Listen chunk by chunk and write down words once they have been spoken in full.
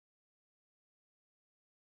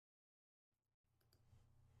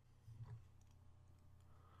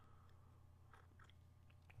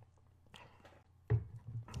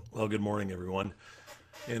Well, good morning, everyone,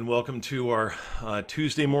 and welcome to our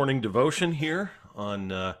Tuesday morning devotion here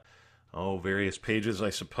on various pages, I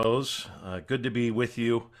suppose. Good to be with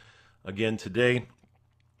you again today.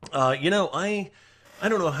 I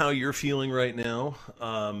don't know how you're feeling right now,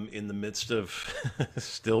 in the midst of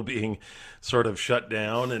still being sort of shut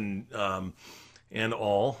down and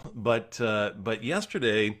all, but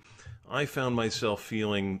yesterday I found myself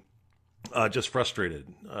feeling just frustrated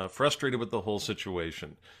with the whole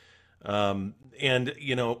situation. And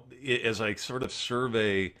as I sort of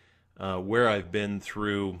survey where I've been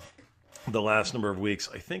through the last number of weeks,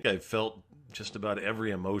 I think I've felt just about every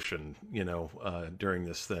emotion, during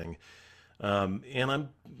this thing.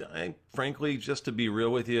 I frankly, just to be real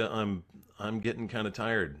with you, I'm getting kind of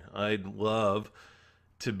tired. I'd love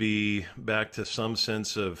to be back to some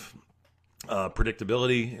sense of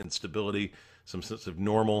predictability and stability, some sense of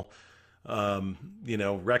normal.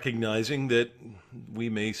 Recognizing that we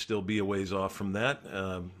may still be a ways off from that,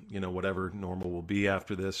 whatever normal will be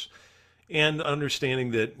after this, and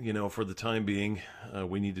understanding that, for the time being,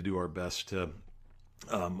 we need to do our best to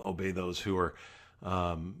obey those who are,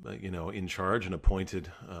 in charge and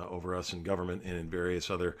appointed over us in government and in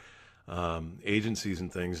various other agencies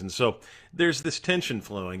and things. And so there's this tension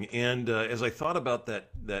flowing. And as I thought about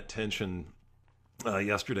that tension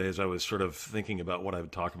yesterday, as I was sort of thinking about what I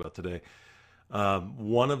would talk about today,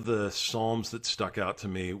 one of the Psalms that stuck out to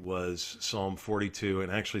me was Psalm 42,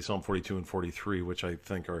 and actually Psalm 42 and 43, which I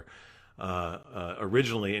think are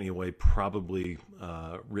originally, anyway, probably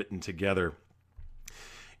written together.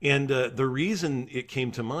 And the reason it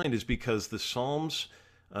came to mind is because the Psalms,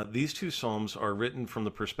 these two Psalms, are written from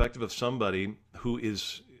the perspective of somebody who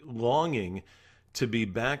is longing to be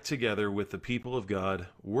back together with the people of God,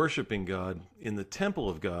 worshiping God in the temple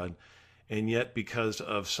of God, and yet because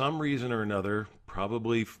of some reason or another,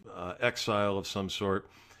 probably exile of some sort,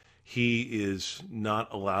 he is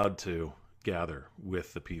not allowed to gather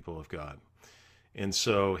with the people of God. And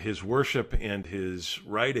so his worship and his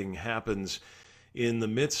writing happens in the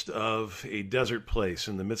midst of a desert place,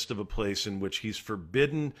 in the midst of a place in which he's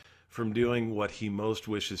forbidden from doing what he most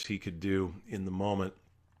wishes he could do in the moment.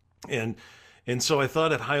 And and so I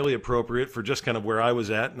thought it highly appropriate for just kind of where I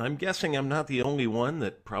was at, and I'm guessing I'm not the only one,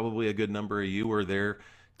 that probably a good number of you were there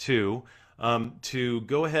too, to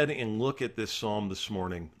go ahead and look at this psalm this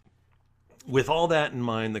morning. With all that in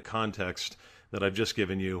mind, the context that I've just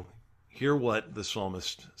given you, hear what the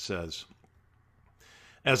psalmist says.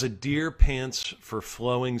 As a deer pants for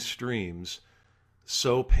flowing streams,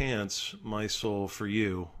 so pants my soul for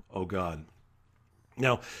you, O God.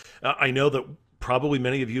 Now, I know that probably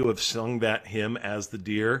many of you have sung that hymn as the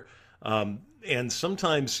deer. And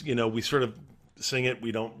sometimes, we sort of sing it,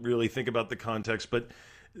 we don't really think about the context, but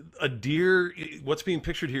a deer, what's being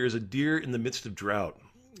pictured here is a deer in the midst of drought,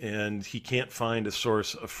 and he can't find a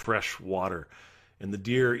source of fresh water. And the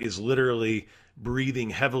deer is literally breathing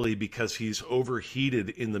heavily because he's overheated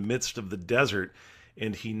in the midst of the desert,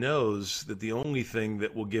 and he knows that the only thing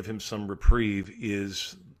that will give him some reprieve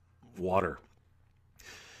is water.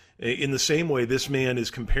 In the same way, this man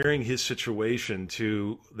is comparing his situation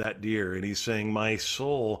to that deer, and he's saying, my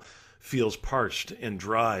soul feels parched and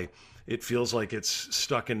dry. It feels like it's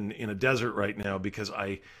stuck in a desert right now because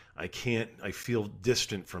I feel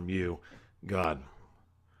distant from you, God.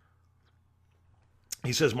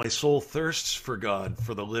 He says, my soul thirsts for God,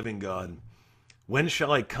 for the living God. When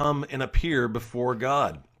shall I come and appear before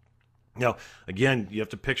God? Now, again, you have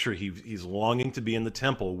to picture he's longing to be in the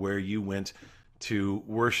temple where you went to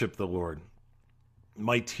worship the Lord.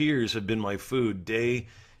 My tears have been my food day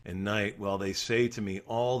and night, while they say to me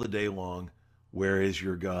all the day long, where is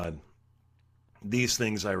your God? These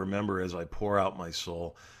things I remember as I pour out my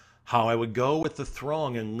soul, how I would go with the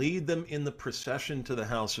throng and lead them in the procession to the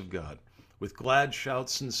house of God, with glad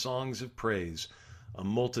shouts and songs of praise, a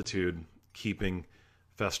multitude keeping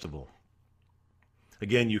festival.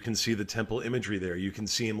 Again, you can see the temple imagery there. You can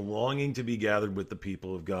see him longing to be gathered with the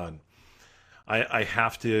people of God. I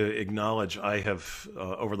have to acknowledge, I have,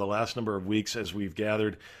 over the last number of weeks, as we've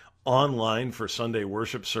gathered online for Sunday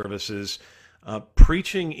worship services,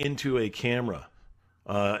 preaching into a camera,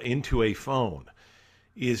 into a phone,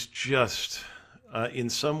 is just, in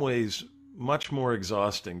some ways, much more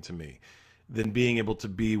exhausting to me than being able to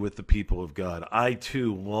be with the people of God. I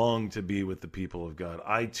too long to be with the people of God.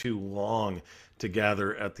 I too long to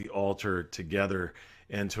gather at the altar together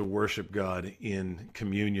and to worship God in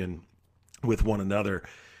communion with one another.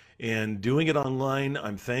 And doing it online,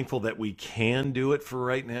 I'm thankful that we can do it for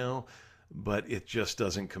right now, but it just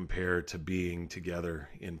doesn't compare to being together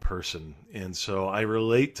in person. And so I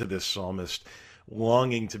relate to this psalmist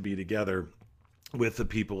longing to be together with the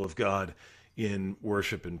people of God in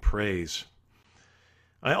worship and praise.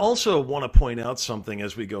 I also want to point out something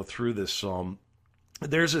as we go through this psalm.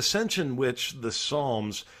 There's a sense in which the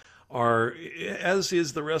Psalms are, as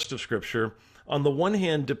is the rest of Scripture, on the one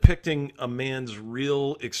hand, depicting a man's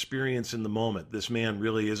real experience in the moment. This man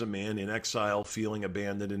really is a man in exile, feeling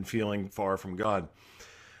abandoned and feeling far from God.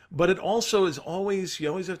 But it also is always, you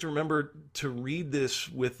always have to remember to read this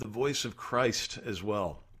with the voice of Christ as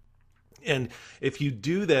well. And if you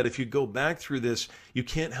do that, if you go back through this, you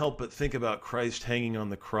can't help but think about Christ hanging on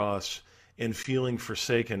the cross and feeling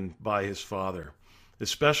forsaken by his Father,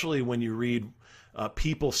 especially when you read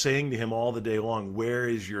people saying to him all the day long, "Where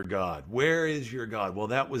is your God? Where is your God?" Well,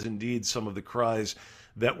 that was indeed some of the cries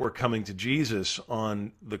that were coming to Jesus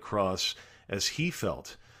on the cross as he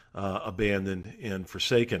felt abandoned and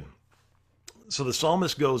forsaken. So the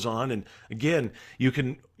psalmist goes on, and again, you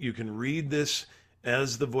can read this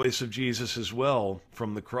as the voice of Jesus as well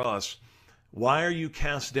from the cross. "Why are you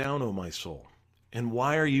cast down, O my soul? And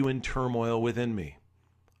why are you in turmoil within me?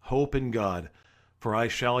 Hope in God, for I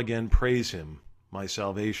shall again praise him, my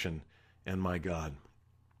salvation and my God."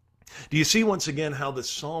 Do you see once again how the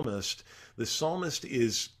psalmist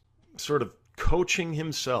is sort of coaching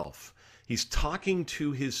himself? He's talking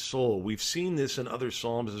to his soul. We've seen this in other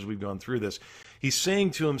psalms as we've gone through this. He's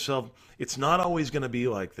saying to himself, it's not always going to be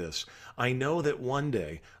like this. I know that one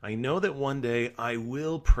day I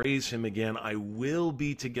will praise him again. I will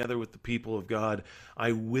be together with the people of God.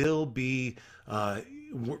 I will be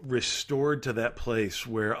restored to that place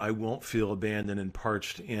where I won't feel abandoned and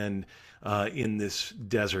parched and in this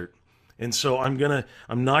desert. And so I'm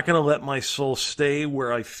not gonna let my soul stay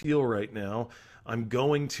where I feel right now. I'm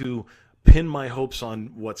going to pin my hopes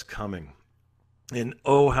on what's coming. And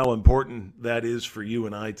oh, how important that is for you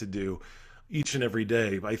and I to do each and every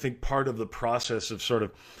day. I think part of the process of sort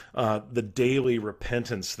of the daily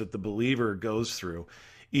repentance that the believer goes through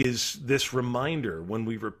is this reminder. When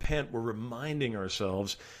we repent, we're reminding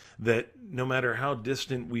ourselves that no matter how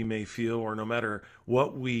distant we may feel, or no matter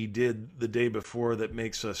what we did the day before that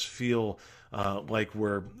makes us feel like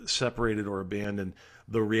we're separated or abandoned,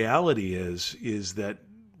 the reality is that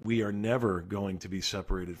we are never going to be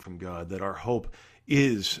separated from God, that our hope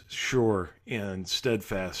is sure and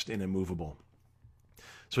steadfast and immovable.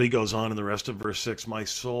 So he goes on in the rest of verse 6, "My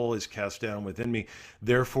soul is cast down within me.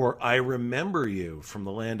 Therefore I remember you from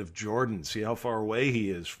the land of Jordan." See how far away he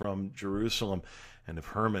is from Jerusalem, "and of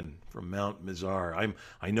Hermon, from Mount Mizar.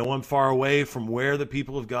 I know I'm far away from where the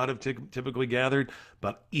people of God have typically gathered,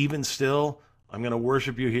 but even still, I'm going to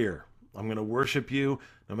worship you here. I'm going to worship you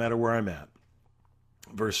no matter where I'm at."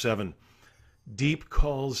 Verse 7, "Deep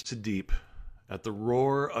calls to deep at the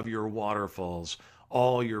roar of your waterfalls.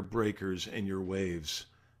 All your breakers and your waves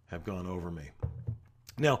have gone over me."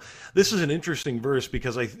 Now, this is an interesting verse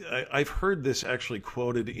because I've heard this actually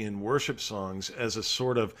quoted in worship songs as a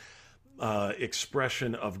sort of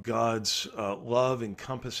expression of God's love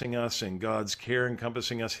encompassing us and God's care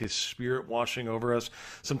encompassing us, his spirit washing over us.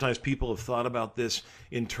 Sometimes people have thought about this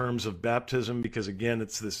in terms of baptism because, again,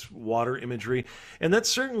 it's this water imagery. And that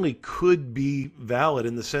certainly could be valid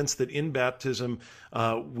in the sense that in baptism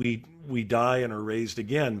we die and are raised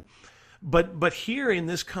again. But here in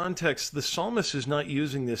this context, the psalmist is not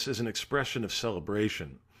using this as an expression of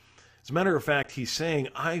celebration. As a matter of fact, he's saying,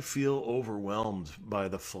 I feel overwhelmed by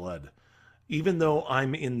the flood. Even though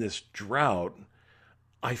I'm in this drought,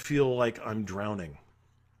 I feel like I'm drowning.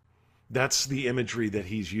 That's the imagery that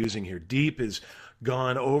he's using here. Deep is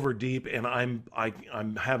gone over deep, and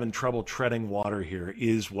I'm having trouble treading water here,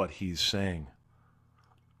 is what he's saying.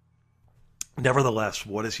 Nevertheless,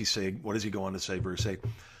 what does he say? What does he go on to say? Verse 8,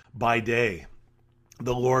 "By day,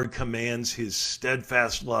 the Lord commands his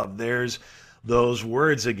steadfast love." There's those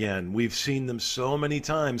words again. We've seen them so many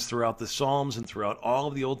times throughout the Psalms and throughout all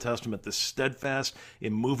of the Old Testament, the steadfast,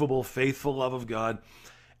 immovable, faithful love of God.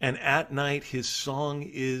 "And at night his song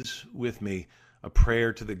is with me, a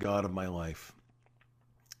prayer to the God of my life.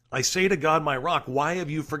 I say to God, my rock, why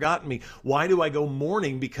have you forgotten me? Why do I go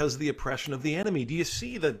mourning because of the oppression of the enemy?" Do you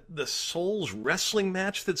see the soul's wrestling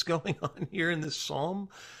match that's going on here in this psalm?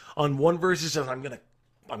 On one verse it says, I'm going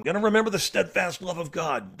to remember the steadfast love of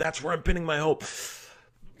God. That's where I'm pinning my hope.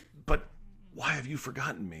 But why have you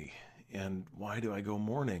forgotten me? And why do I go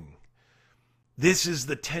mourning? This is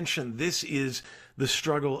the tension. This is the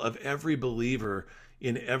struggle of every believer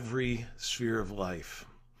in every sphere of life.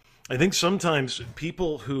 I think sometimes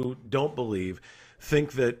people who don't believe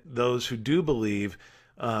think that those who do believe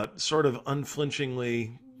sort of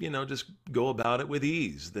unflinchingly, just go about it with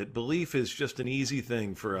ease, that belief is just an easy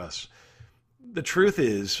thing for us. The truth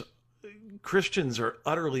is, Christians are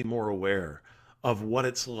utterly more aware of what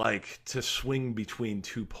it's like to swing between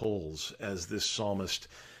two poles, as this psalmist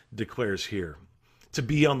declares here. To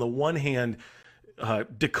be, on the one hand,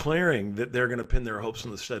 declaring that they're going to pin their hopes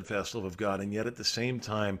on the steadfast love of God, and yet at the same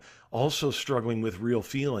time also struggling with real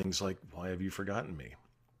feelings like, why have you forgotten me?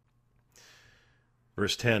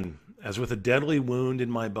 Verse 10, as with a deadly wound in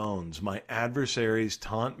my bones, my adversaries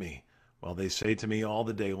taunt me, while they say to me all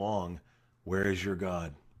the day long, where is your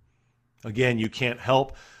God? Again, you can't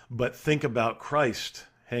help but think about Christ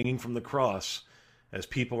hanging from the cross as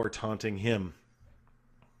people are taunting him.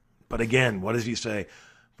 But again, what does he say?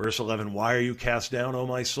 Verse 11, why are you cast down, O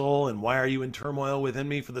my soul, and why are you in turmoil within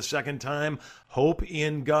me for the second time? Hope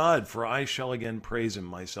in God, for I shall again praise him,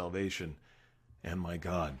 my salvation and my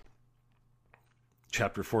God.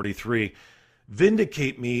 Chapter 43,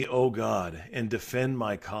 vindicate me, O God, and defend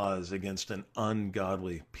my cause against an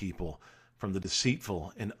ungodly people. From the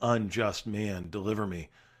deceitful and unjust man, deliver me.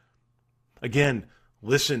 Again,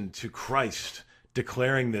 listen to Christ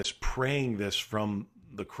declaring this, praying this from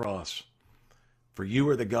the cross. For you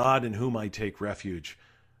are the God in whom I take refuge.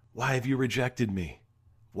 Why have you rejected me?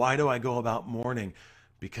 Why do I go about mourning?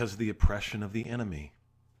 Because of the oppression of the enemy.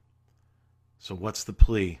 So what's the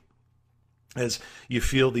plea? As you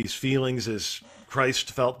feel these feelings, as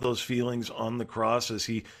Christ felt those feelings on the cross, as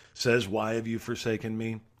he says, why have you forsaken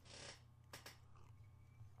me?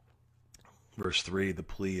 Verse 3, the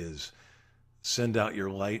plea is, send out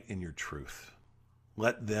your light and your truth.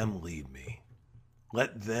 Let them lead me.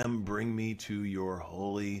 Let them bring me to your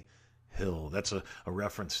holy hill. That's a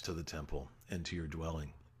reference to the temple and to your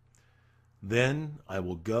dwelling. Then I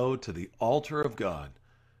will go to the altar of God,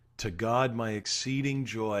 to God my exceeding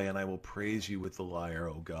joy, and I will praise you with the lyre,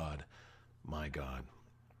 O God, my God.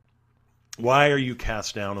 Why are you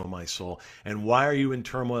cast down, O my soul? And why are you in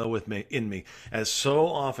turmoil in me? As so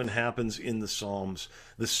often happens in the Psalms,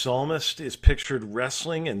 the psalmist is pictured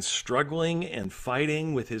wrestling and struggling and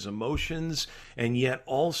fighting with his emotions, and yet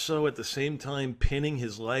also at the same time pinning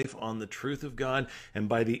his life on the truth of God. And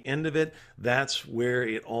by the end of it, that's where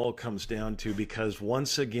it all comes down to, because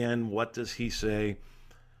once again, what does he say?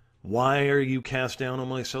 Why are you cast down, O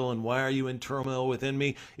my soul, and why are you in turmoil within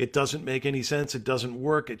me? It doesn't make any sense. It doesn't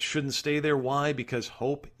work. It shouldn't stay there. Why? Because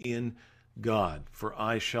hope in God, for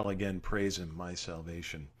I shall again praise him, my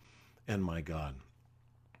salvation and my God.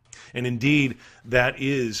 And indeed, that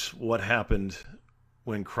is what happened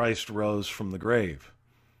when Christ rose from the grave.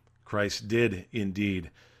 Christ did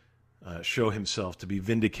indeed show himself to be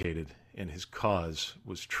vindicated, and his cause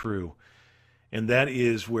was true. And that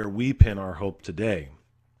is where we pin our hope today.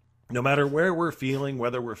 No matter where we're feeling,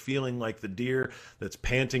 whether we're feeling like the deer that's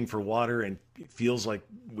panting for water and it feels like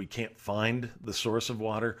we can't find the source of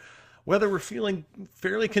water, whether we're feeling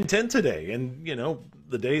fairly content today and,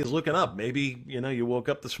 the day is looking up. Maybe, you woke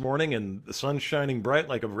up this morning and the sun's shining bright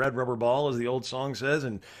like a red rubber ball, as the old song says,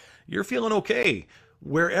 and you're feeling okay.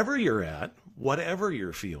 Wherever you're at, whatever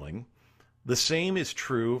you're feeling, the same is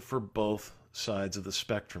true for both sides of the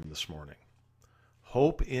spectrum this morning.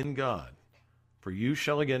 Hope in God. For you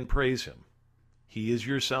shall again praise him. He is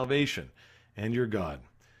your salvation and your God.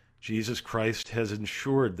 Jesus Christ has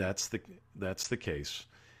ensured that's the case,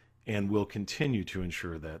 and will continue to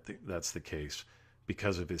ensure that that's the case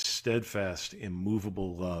because of his steadfast,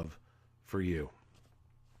 immovable love for you.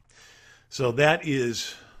 So that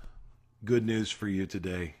is good news for you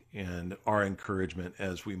today and our encouragement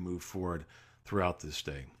as we move forward throughout this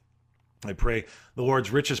day. I pray the Lord's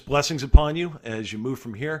richest blessings upon you as you move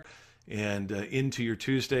from here and into your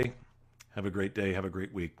Tuesday. Have a great day. Have a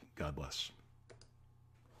great week. God bless.